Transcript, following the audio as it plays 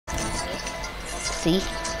see.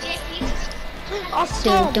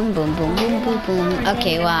 Oh, Boom, boom, boom, boom, boom, boom.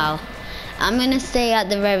 Okay, wow. I'm gonna stay at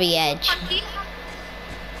the very edge.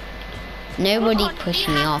 Nobody push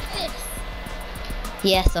me off.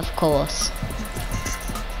 Yes, of course.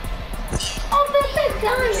 Oh, perfect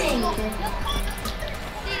timing.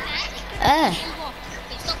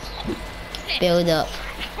 Build up.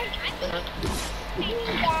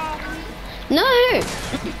 No!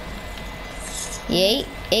 Yay,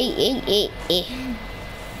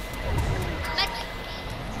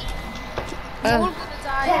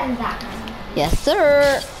 Yes,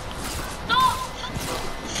 sir.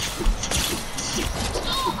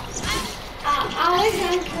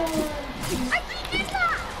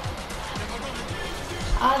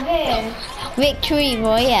 Victory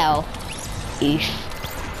Royale. Oof.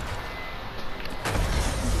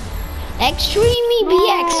 Extreme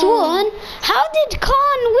BX1? How did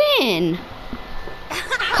Khan win?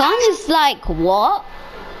 Khan is like, what?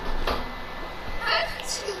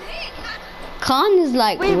 Khan is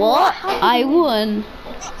like, what? I won.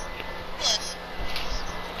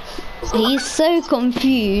 He's so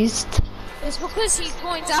confused. it's because he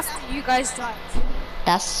joined after you guys died.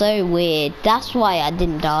 That's so weird. That's why I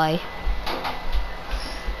didn't die.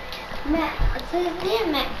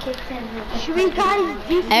 Should we guys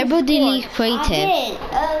do Everybody leave creative.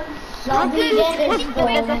 there's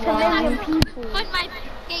like a million people.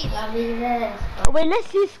 Wait,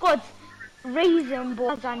 let's do squads. Raisin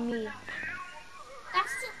balls on me.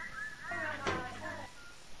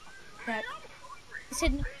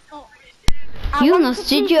 Yunus,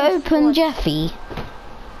 did you open Jeffy?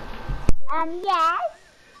 Yes.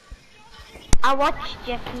 I watched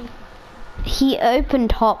Jeffy. He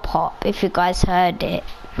opened Hop Hop, if you guys heard it.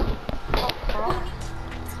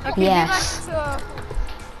 Okay, Yes.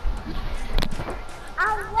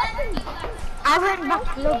 I went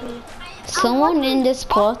back to lobby. Someone in this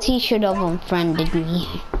party should have unfriended me.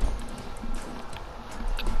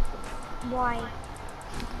 Why?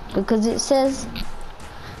 Because it says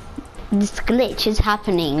this glitch is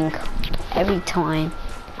happening every time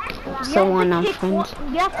someone unfriends.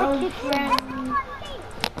 You have to kick friends.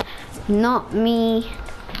 Not me.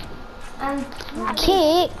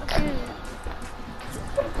 Kick?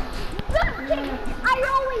 I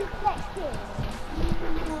always get kicked.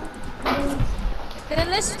 Then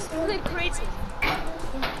let's just play creative.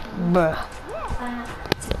 Bruh.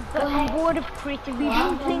 But I'm bored of creative. We've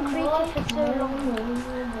been playing creative for so long.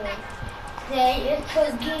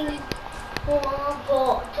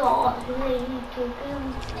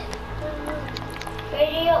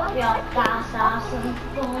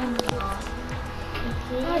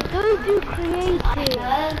 Don't do creative.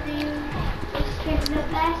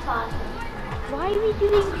 Why are we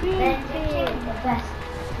doing creative?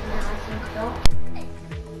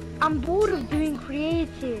 I'm bored of doing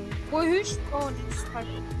creative. Well, who's on this type?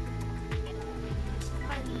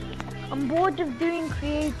 I'm bored of doing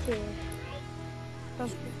creative.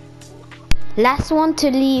 Last one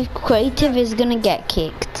to leave creative is gonna get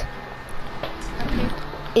kicked.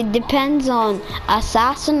 It depends on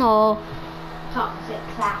assassin or Toxic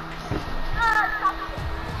class.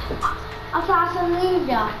 Assassin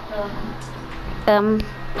leader after.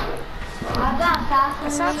 I got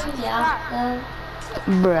assassin leader after.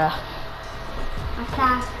 Bruh.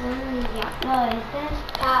 Assassin leader after. Is this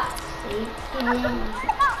toxic killer?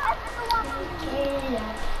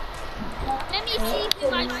 Let me see if you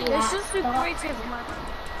like it. Let's just do creative, man.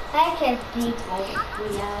 I can see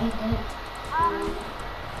creative.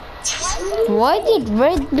 Why did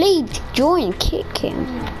Red Blade join kick him?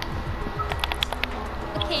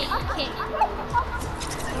 Okay.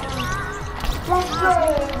 Let's go,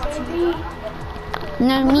 baby.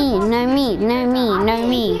 No me, no me, no me, no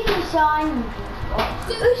me.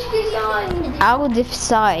 I will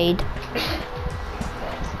decide.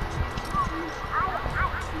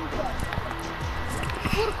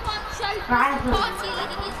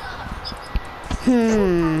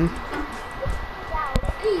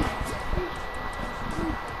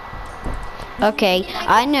 Okay,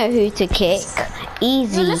 I know who to kick.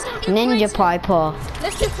 Easy, Ninja Piper.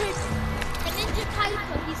 Let's do creative. Ninja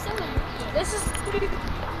Piper, he's so annoying. Let's just do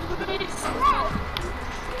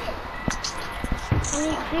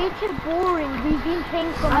Creative boring. We've been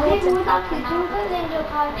playing for more than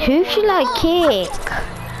Who should I kick?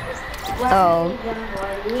 Oh.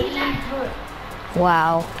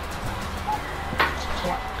 Wow.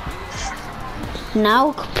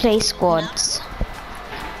 Now play squads.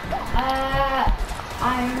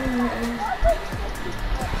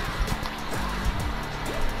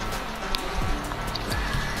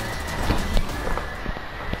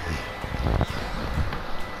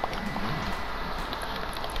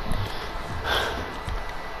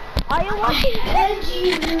 Are you watching?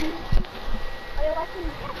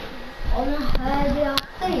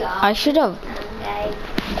 I should have.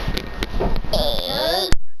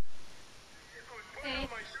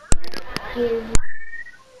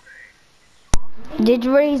 Did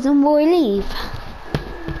Raisin Boy leave?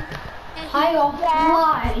 I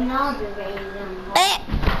offline, not the Raisin Boy.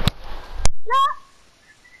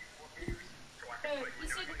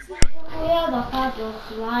 Yeah, the hard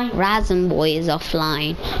offline. Raisin Boy is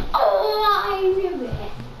offline. Oh, I knew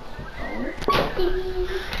it.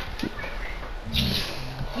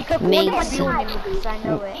 You can call him my real name because I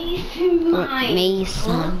know it.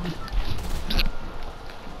 Mason.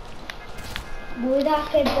 Would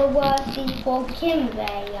that get the worst before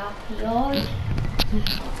Kimberley up yours?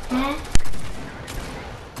 Huh?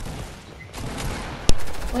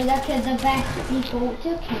 Would that get the best before to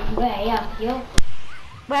Kimberley up yours?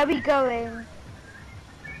 Where are we going?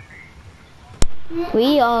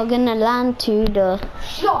 We are gonna land to the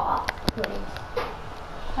Shop, please.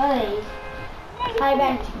 Please. I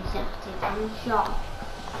went to I'm shop.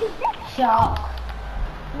 Shop.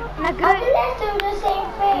 Let's Let's do the same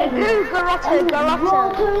thing. Garotto.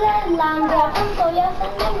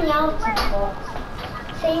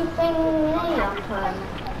 Same thing now.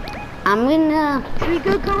 I'm gonna Should we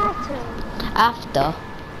go Garotto? after.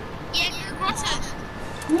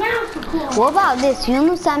 Now What about this? You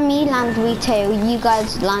understand me land retail, you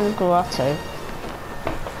guys land grotto.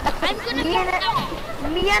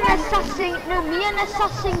 Me and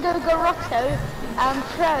Assassin go Garotto,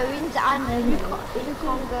 Thrones, and you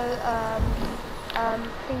can't go,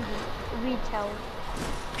 thingy, retail.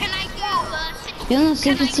 Can I go? Yunus,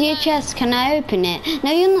 if you see a chest, can I open it?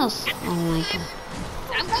 No, Yunus. Oh my god.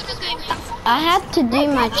 I'm going to I had to do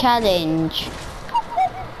my challenge.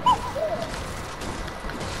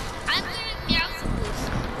 I'm doing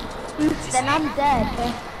Meowsicles. Then I'm dead.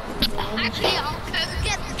 Actually, I'll go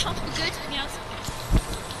get the chopper, go to the Meowsicles.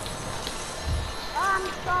 I'm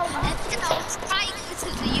sorry. And then I'll try to go to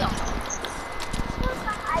the yacht.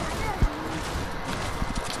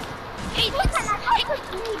 Hey, look at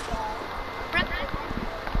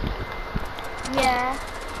Yeah.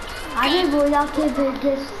 I didn't go out to the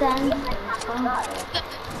distance.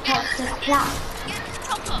 That's the clap.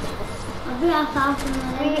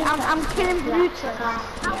 I'm killing Brutus.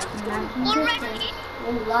 Already?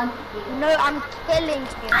 No, I'm killing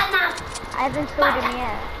him. I haven't killed him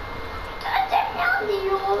yet.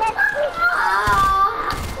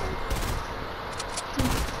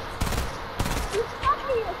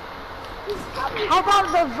 How about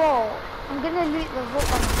the vault? I'm gonna loot the vault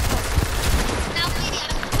by myself. Now,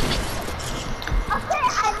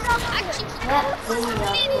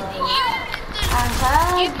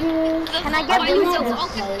 maybe Can I get Brutus?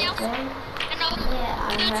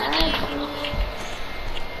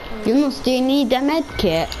 Yunus, do you need a med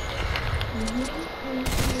kit?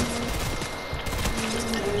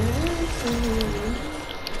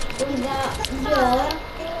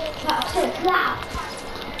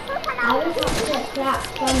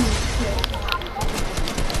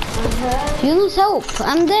 Yunus, help!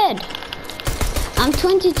 I'm dead. I'm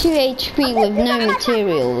 22 HP with no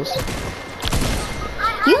materials.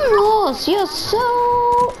 Yunus, you're so...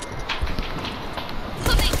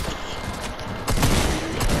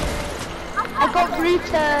 I got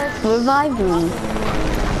Brutus. Revive me.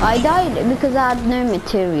 I died because I had no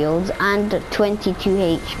materials and 22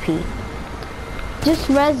 HP. Just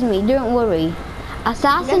res me, don't worry.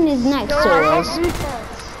 Assassin is next to us.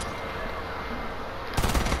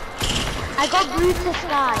 I got Brutus,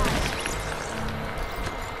 guys.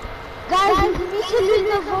 Guys, you need to loot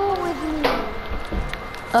the vault with me.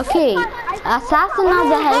 Okay, Assassin has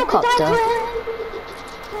a helicopter.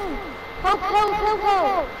 Help.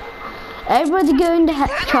 Everybody go in the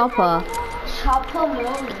chopper.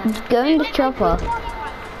 Go in the chopper.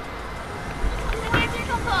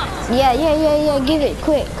 Yeah, give it,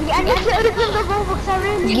 quick. I need to open the vault because I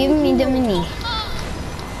really Give me the mini.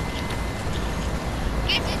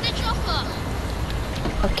 Get in the chopper.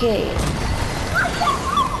 Okay.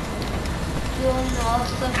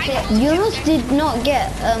 Yunus did not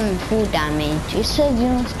get full damage. It says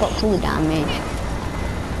Yunus got full damage.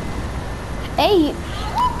 Hey,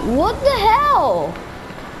 what the hell?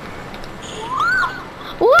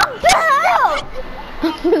 What the hell?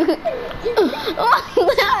 What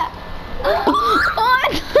the?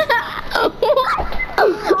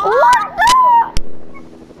 What the?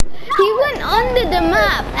 He went under the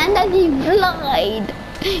map and then he flied.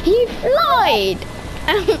 He flied.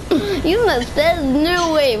 Yunus, there's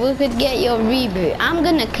no way we could get your reboot. I'm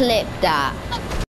gonna clip that.